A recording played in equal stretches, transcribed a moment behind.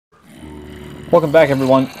Welcome back,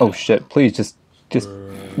 everyone. Oh shit! Please, just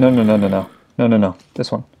no. This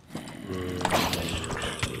one.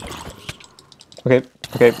 Okay,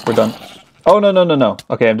 we're done. Oh no.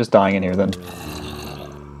 Okay, I'm just dying in here then.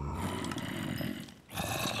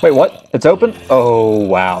 Wait, what? It's open? Oh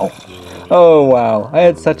wow. Oh wow. I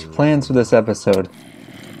had such plans for this episode.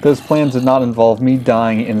 Those plans did not involve me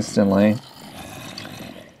dying instantly.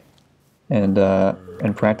 And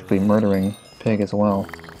practically murdering Pig as well.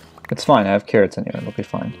 It's fine, I have carrots in here, it'll be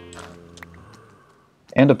fine.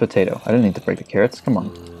 And a potato. I didn't need to break the carrots, come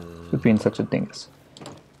on. Quit being such a dingus.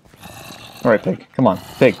 Alright, Pig, come on.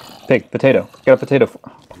 Pig, potato. Got a potato for—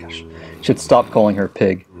 oh my gosh. Should stop calling her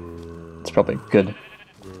Pig. It's probably a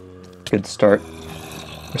good start.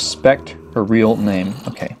 Respect her real name.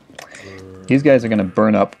 Okay. These guys are gonna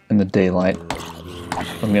burn up in the daylight.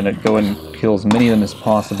 I'm gonna go and kill as many of them as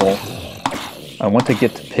possible. I want to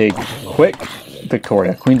get to Pig quick.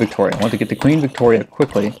 Victoria, Queen Victoria. I want to get to Queen Victoria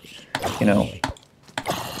quickly. You know,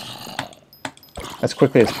 as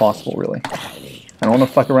quickly as possible, really. I don't want to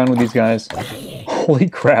fuck around with these guys. Holy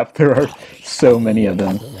crap, there are so many of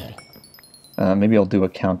them. Maybe I'll do a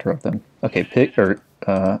counter of them. Okay, Pig,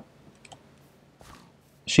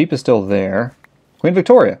 sheep is still there. Queen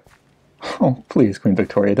Victoria. Oh, please, Queen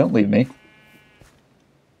Victoria, don't leave me.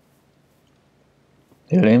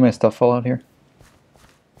 Did any of my stuff fall out here?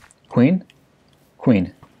 Queen?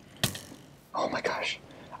 Queen. Oh my gosh.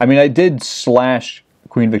 I mean, I did slash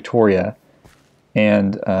Queen Victoria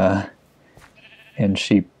and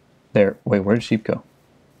sheep there. Wait, where did sheep go?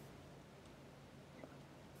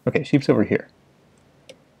 Okay, sheep's over here.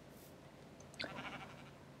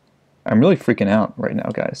 I'm really freaking out right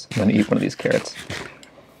now, guys. I'm gonna eat one of these carrots.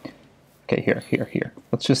 Okay, here.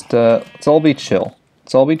 Let's just, let's all be chill.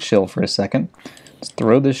 Let's all be chill for a second. Let's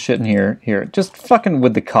throw this shit in here. Here, just fucking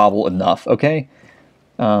with the cobble enough, okay?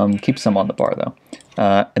 Keep some on the bar, though.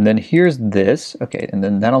 And then here's this. Okay, and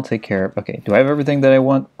then that'll take care of— okay, do I have everything that I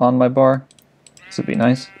want on my bar? This would be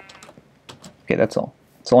nice. Okay, that's all.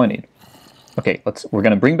 That's all I need. Okay, we're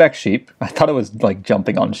gonna bring back sheep. I thought it was like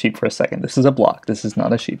jumping on sheep for a second. This is a block. This is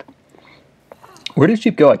not a sheep. Where did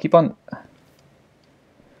sheep go? I keep on—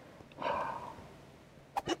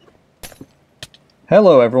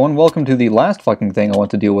 hello, everyone. Welcome to the last fucking thing I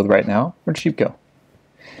want to deal with right now. Where'd sheep go?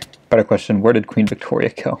 Better question, where did Queen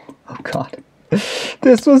Victoria go? Oh god.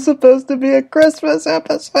 This was supposed to be a Christmas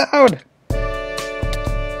episode!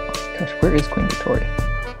 Oh gosh, where is Queen Victoria?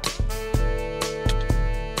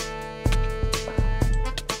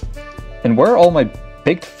 And where are all my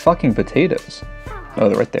baked fucking potatoes? Oh,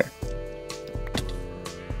 they're right there.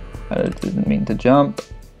 I didn't mean to jump.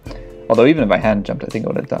 Although even if I hadn't jumped, I think I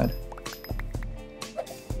would have died.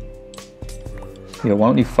 Yo, why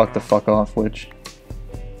don't you fuck the fuck off, witch?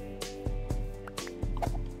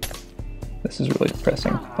 This is really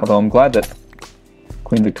depressing. Although I'm glad that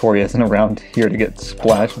Queen Victoria isn't around here to get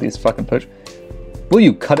splashed with these fucking push. Will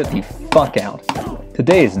you cut it the fuck out?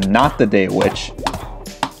 Today is not the day, witch.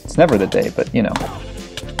 It's never the day, but you know.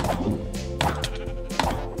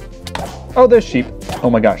 Oh, there's sheep. Oh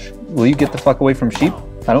my gosh. Will you get the fuck away from sheep?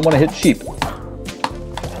 I don't want to hit sheep.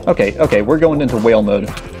 Okay, we're going into whale mode.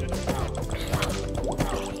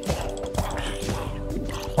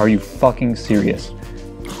 Are you fucking serious?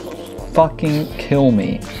 Fucking kill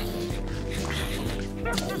me.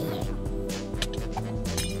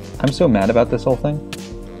 I'm so mad about this whole thing.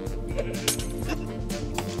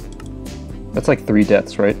 That's like 3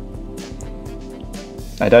 deaths, right?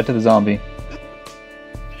 I died to the zombie.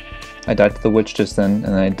 I died to the witch just then,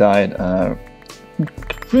 and then I died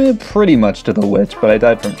pretty much to the witch, but I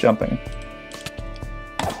died from jumping.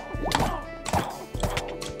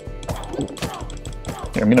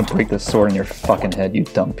 Here, I'm gonna break this sword in your fucking head, you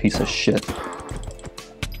dumb piece of shit.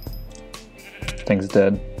 Thing's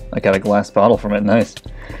dead. I got a glass bottle from it, nice.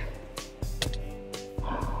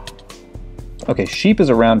 Okay, sheep is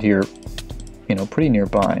around here, you know, pretty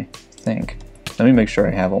nearby, I think. Let me make sure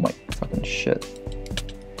I have all my fucking shit.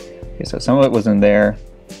 Okay, so some of it was in there.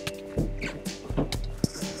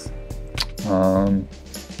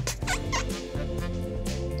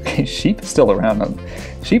 Okay, sheep is still around.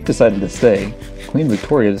 Sheep decided to stay. Queen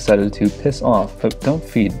Victoria decided to piss off, but don't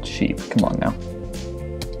feed sheep. Come on now.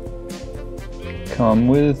 Come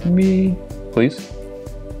with me, please.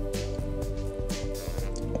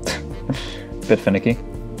 Bit finicky.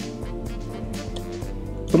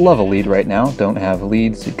 Would love a lead right now. Don't have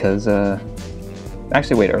leads because,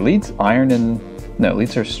 actually, wait, are leads iron and— no,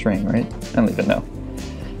 leads are string, right? I don't even know.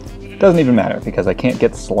 Doesn't even matter because I can't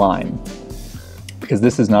get slime. Because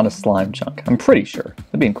this is not a slime chunk. I'm pretty sure.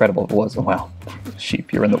 It'd be incredible if it was. Oh, wow.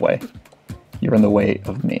 Sheep, you're in the way. You're in the way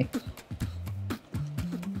of me.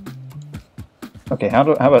 Okay, how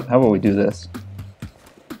about we do this?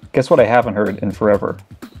 Guess what I haven't heard in forever?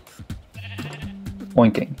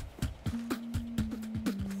 Oinking.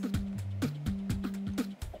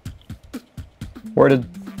 Where did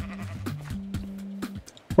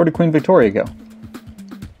Queen Victoria go?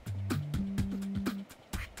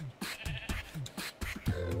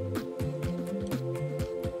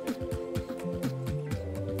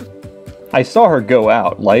 I saw her go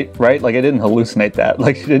out, right? Like I didn't hallucinate that.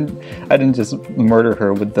 Like I didn't just murder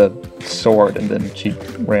her with the sword and then she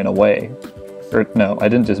ran away. Or no, I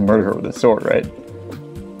didn't just murder her with the sword, right?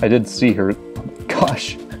 I did see her.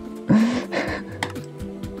 Gosh.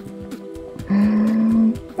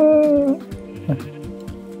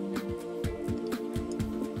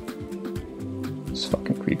 This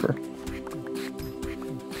fucking creeper.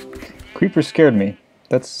 Creeper scared me.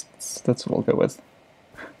 That's what we'll go with.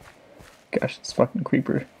 Gosh, this fucking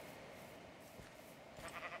creeper.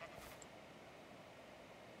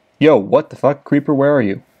 Yo, what the fuck? Creeper, where are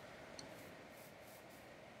you?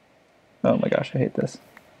 Oh my gosh, I hate this.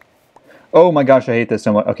 Oh my gosh, I hate this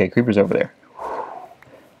so much. Okay, creeper's over there.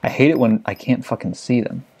 I hate it when I can't fucking see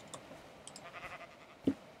them.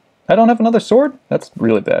 I don't have another sword? That's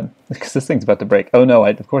really bad. Because this thing's about to break. Oh no,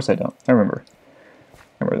 of course I don't. I remember.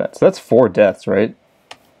 I remember that. So that's 4 deaths, right?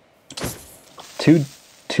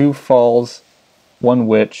 Two falls, 1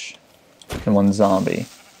 witch, and 1 zombie.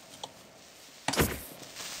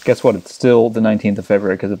 Guess what? It's still the 19th of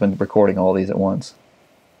February because I've been recording all these at once.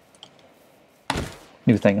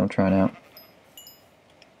 New thing I'm trying out.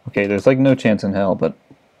 Okay, there's like no chance in hell, but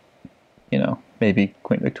you know, maybe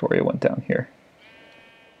Queen Victoria went down here.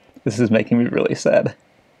 This is making me really sad.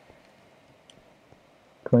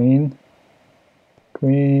 Queen.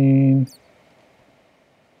 Queen.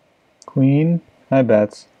 Queen. Hi,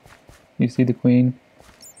 Bats. You see the Queen?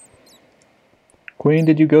 Queen,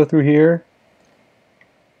 did you go through here?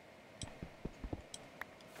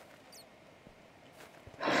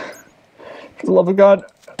 For the love of God,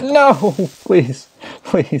 no! Please,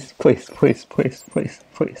 please, please, please, please, please,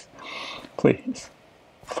 please, please,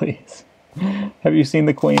 please. Have you seen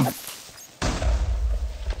the Queen?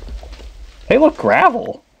 Hey, look,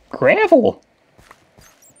 gravel! Gravel!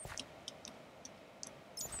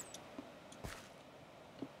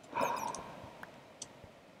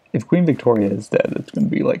 If Queen Victoria is dead, it's gonna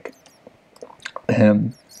be like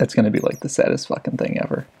him. It's gonna be like the saddest fucking thing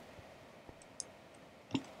ever.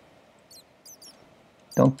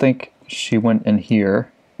 Don't think she went in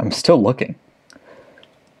here. I'm still looking.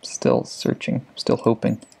 Still searching. I'm still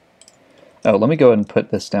hoping. Oh, let me go ahead and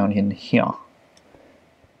put this down in here.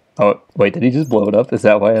 Oh, wait, did he just blow it up? Is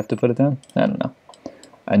that why I have to put it down? I don't know.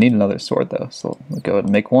 I need another sword, though, so I'll go ahead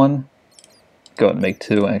and make 1. Go ahead and make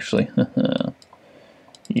 2, actually.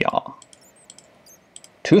 Yeah.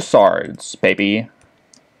 2 swords, baby.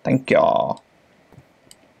 Thank y'all.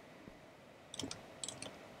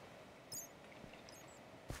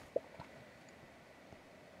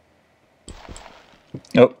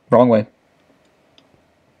 Oh, wrong way.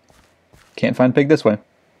 Can't find pig this way.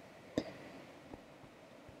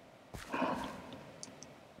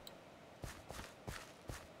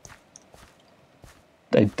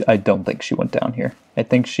 I don't think she went down here. I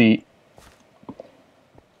think she...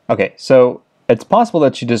 Okay, so it's possible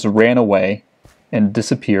that she just ran away and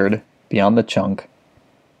disappeared beyond the chunk.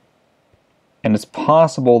 And it's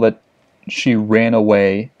possible that she ran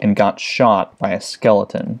away and got shot by a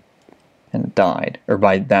skeleton and died. Or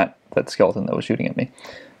by that skeleton that was shooting at me.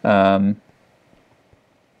 And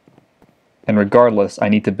regardless, I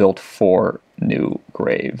need to build 4 new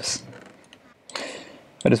graves.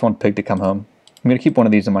 I just want Pig to come home. I'm going to keep one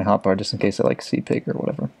of these in my hotbar just in case I like see Pig or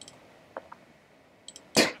whatever.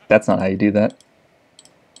 That's not how you do that.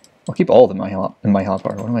 I'll keep all of them in my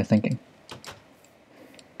hotbar. What am I thinking?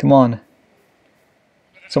 Come on.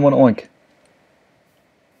 Someone oink.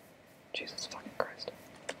 Jesus fucking Christ.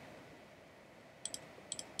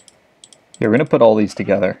 Yeah, we're going to put all these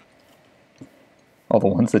together. All the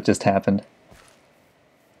ones that just happened.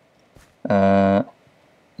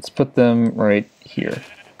 Let's put them right here.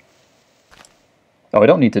 Oh, I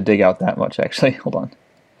don't need to dig out that much, actually. Hold on.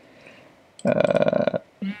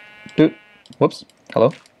 Doot. Whoops.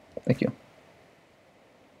 Hello. Thank you.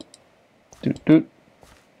 Doot, doot.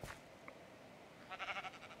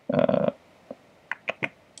 Oh,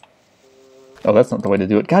 that's not the way to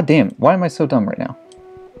do it. God damn. Why am I so dumb right now?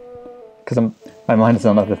 Because my mind is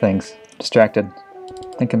on other things. Distracted.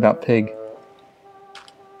 Thinking about Pig.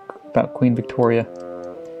 About Queen Victoria.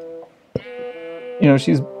 You know,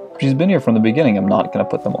 she's been here from the beginning. I'm not going to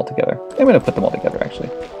put them all together. I'm going to put them all together, actually.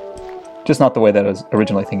 Just not the way that I was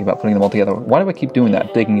originally thinking about putting them all together. Why do I keep doing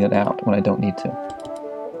that, digging it out when I don't need to?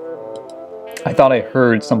 I thought I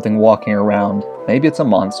heard something walking around. Maybe it's a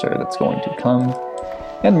monster that's going to come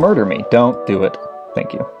and murder me. Don't do it.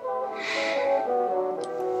 Thank you.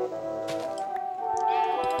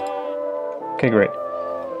 Okay, great.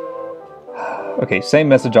 Okay, same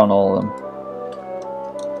message on all of them.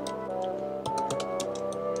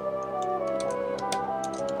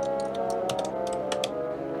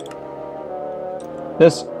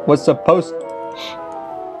 This was supposed...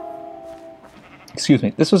 Excuse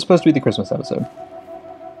me. This was supposed to be the Christmas episode.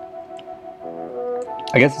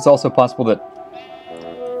 I guess it's also possible that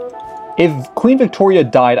if Queen Victoria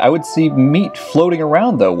died, I would see meat floating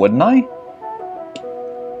around, though, wouldn't I?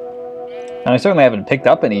 And I certainly haven't picked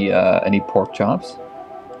up any pork chops.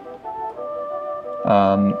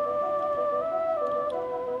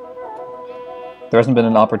 There hasn't been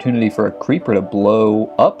an opportunity for a creeper to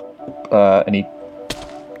blow up any...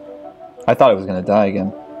 I thought I was going to die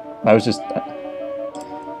again. I was just...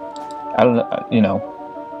 I don't know, you know,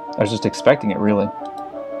 I was just expecting it, really.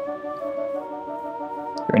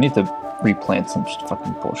 Here, I need to replant some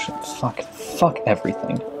fucking bullshit. Fuck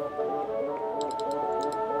everything.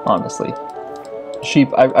 Honestly. Sheep,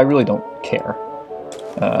 I really don't care.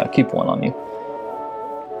 Keep one on you.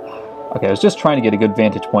 Okay, I was just trying to get a good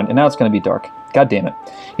vantage point, and now it's going to be dark. God damn it.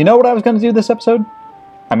 You know what I was going to do this episode?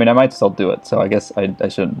 I mean, I might still do it, so I guess I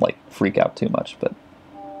shouldn't, like, freak out too much, but...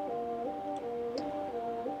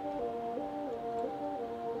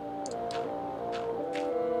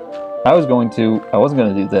 I wasn't going to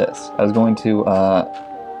do this. I was going to, well,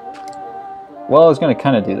 I was going to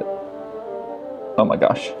kind of do that. Oh my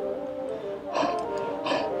gosh.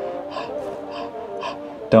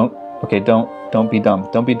 Don't be dumb. Don't be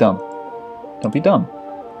dumb. Don't be dumb.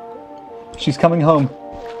 She's coming home.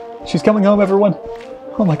 She's coming home, everyone.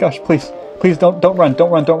 Oh my gosh, please. Please don't run. Don't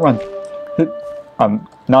run. I'm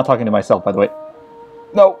not talking to myself, by the way.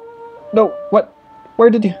 No. What? Where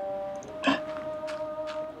did you...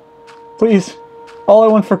 Please, all I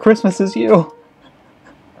want for Christmas is you.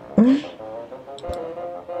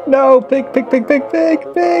 No, pig, please, pig.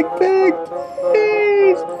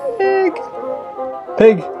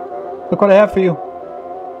 Pig, look what I have for you.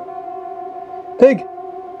 Pig.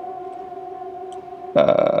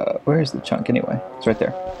 Where is the chunk anyway? It's right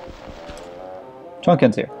there.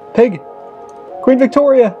 Chunkin's here. Pig, Queen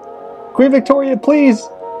Victoria, please.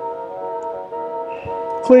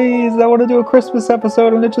 Please, I want to do a Christmas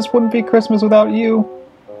episode, and it just wouldn't be Christmas without you.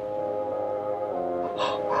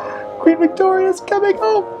 Queen Victoria's coming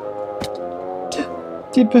home.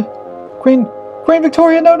 Queen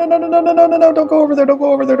Victoria, no, don't go over there, don't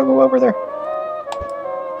go over there.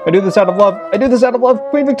 I do this out of love.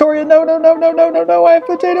 Queen Victoria, no, I have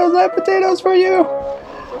potatoes for you.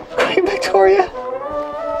 Queen Victoria.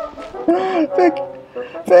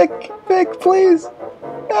 Vic, please.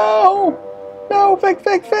 No, Vic,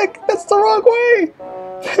 that's the wrong way!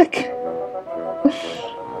 Vic!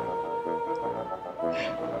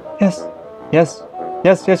 Yes,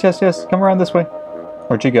 come around this way.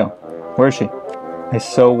 Where'd she go? Where is she? I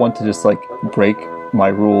so want to just, like, break my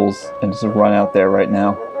rules and just run out there right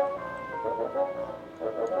now.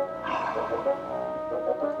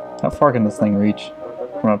 How far can this thing reach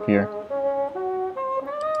from up here?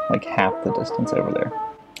 Like half the distance over there.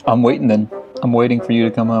 I'm waiting then. I'm waiting for you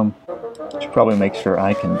to come home. Should probably make sure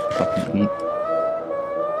I can fucking eat.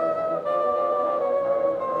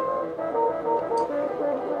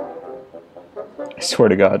 I swear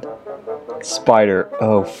to God. Spider.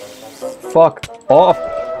 Oh, fuck off.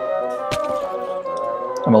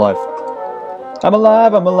 I'm alive.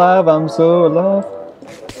 I'm so alive.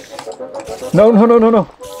 No.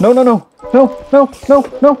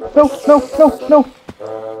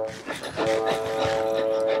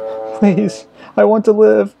 Please. I want to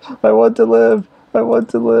live. I don't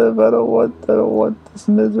want this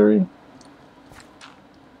misery.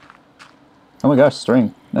 Oh my gosh,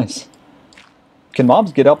 string. Nice. Can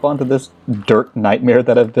mobs get up onto this dirt nightmare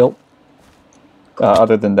that I've built?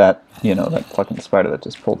 Other than that, you know, that fucking spider that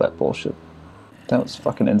just pulled that bullshit. That was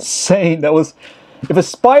fucking insane. That was... If a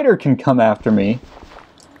spider can come after me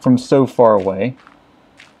from so far away,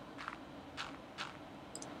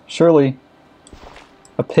 surely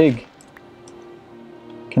a pig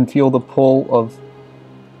can feel the pull of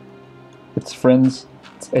its friends,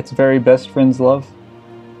 its very best friend's love.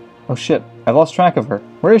 Oh shit, I've lost track of her.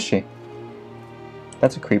 Where is she?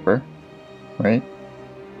 That's a creeper, right?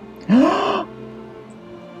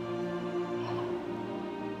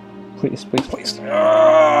 Please.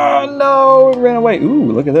 Oh, no, it ran away.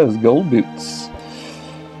 Ooh, look at those gold boots.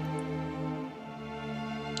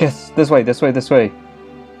 Yes. This way, this way, this way.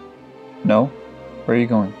 No? Where are you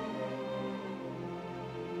going?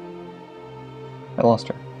 I lost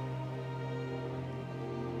her.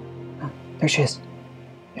 There she is.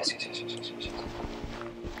 Yes, yes, yes, yes, yes, yes.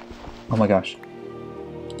 Oh my gosh.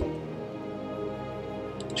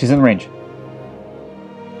 She's in range.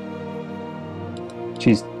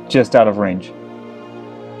 She's just out of range.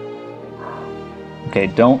 Okay,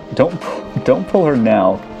 don't pull her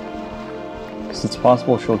now, because it's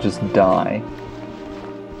possible she'll just die.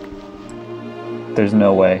 There's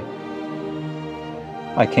no way.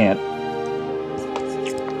 I can't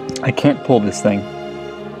pull this thing.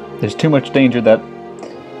 There's too much danger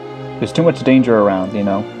around, you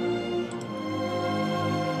know.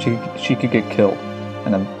 She could get killed,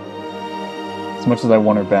 and as much as I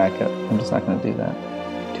want her back, I'm just not going to do that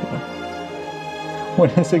to her. When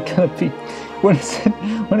is it gonna be? When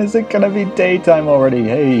is it gonna be daytime already?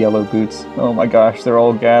 Hey, yellow boots! Oh my gosh, they're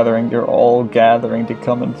all gathering. They're all gathering to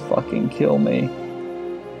come and fucking kill me.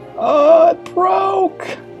 Oh, it broke!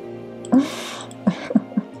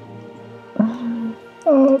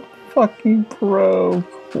 Oh, it fucking broke.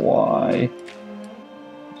 Why?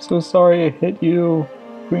 I'm so sorry I hit you,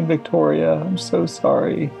 Queen Victoria. I'm so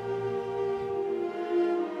sorry.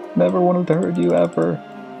 Never wanted to hurt you ever.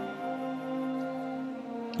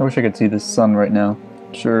 I wish I could see the sun right now.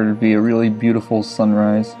 Sure, it'd be a really beautiful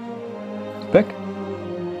sunrise. Vic?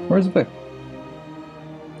 Where's Vic?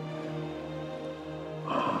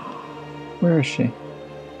 Where is she?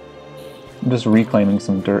 I'm just reclaiming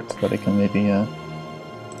some dirt so that I can maybe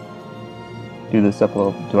do this up a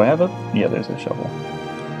little. Do I have a? Yeah, there's a shovel.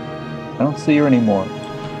 I don't see her anymore.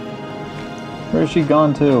 Where's she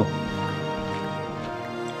gone to?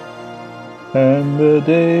 And the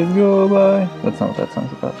days go by. That's not what that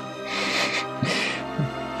song's about.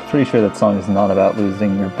 Pretty sure that song is not about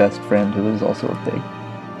losing your best friend who is also a pig.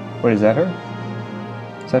 Wait, is that her?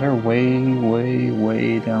 Is that her way, way,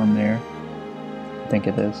 way down there? I think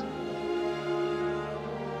it is.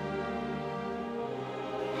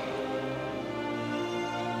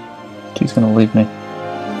 She's gonna leave me.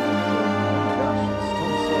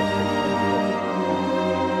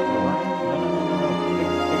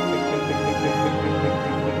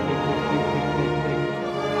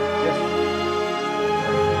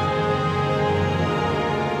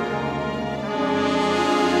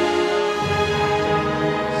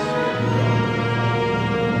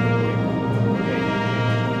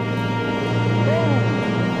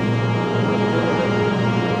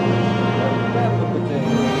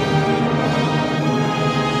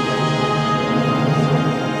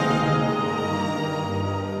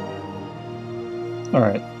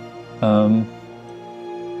 Alright.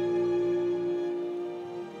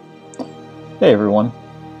 Hey everyone.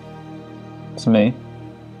 It's me.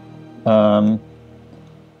 I'm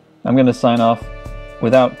gonna sign off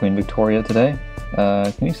without Queen Victoria today.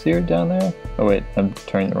 Can you see her down there? Oh wait, I'm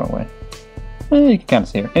turning the wrong way. You can kind of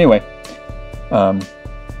see her. Anyway.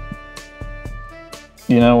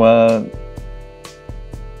 You know,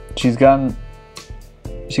 she's gotten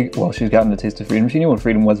a taste of freedom. She knew what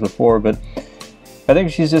freedom was before, but I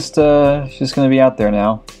think she's just gonna be out there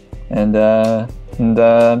now, and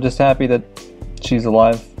I'm just happy that she's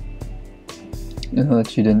alive. You know, that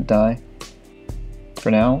she didn't die. For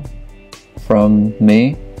now, from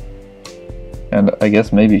me, and I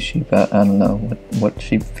guess maybe she. I don't know what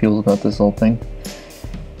she feels about this whole thing.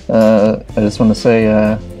 I just want to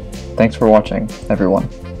say thanks for watching, everyone.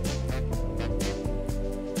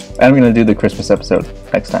 I'm gonna do the Christmas episode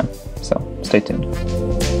next time, so stay tuned.